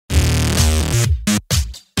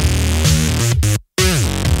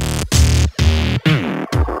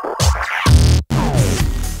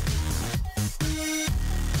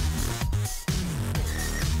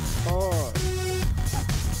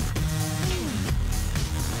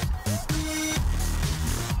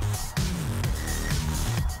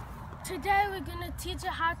teach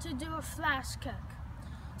you how to do a flash kick.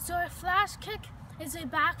 So a flash kick is a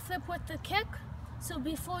backflip with the kick. So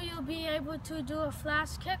before you'll be able to do a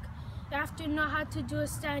flash kick, you have to know how to do a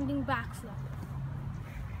standing backflip.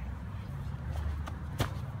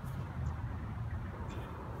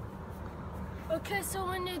 Okay, so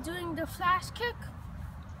when you're doing the flash kick,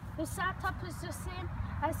 the setup is the same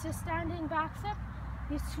as the standing backflip.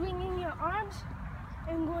 You're swinging your arms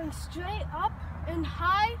and going straight up and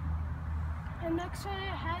high, and make sure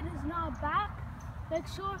your head is not back. Make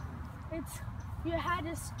sure your head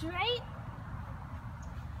is straight,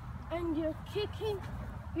 and you're kicking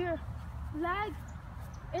your leg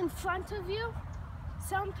in front of you.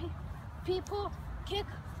 Some people kick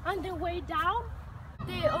on their way down.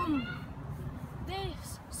 They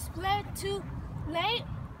split too late,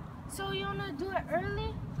 so you wanna do it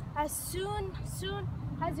early, as soon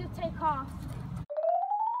as you take off.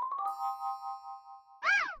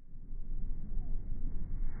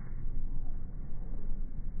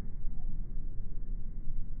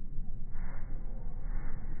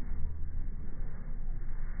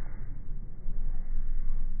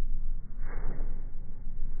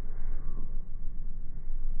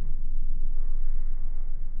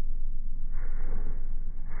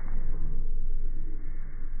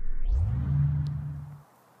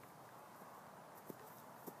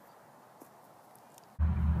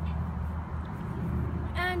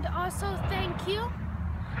 And also thank you,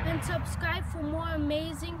 and subscribe for more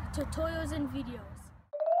amazing tutorials and videos.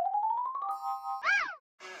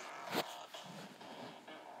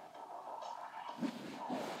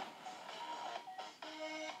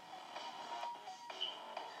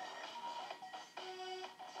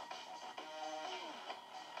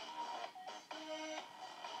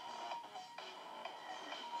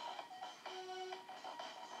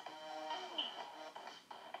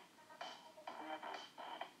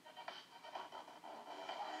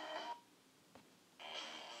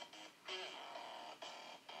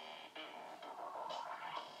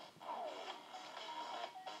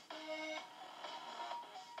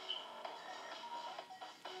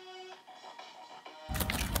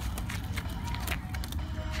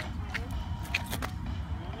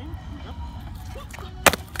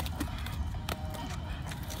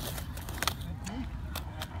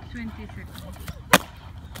 Seconds.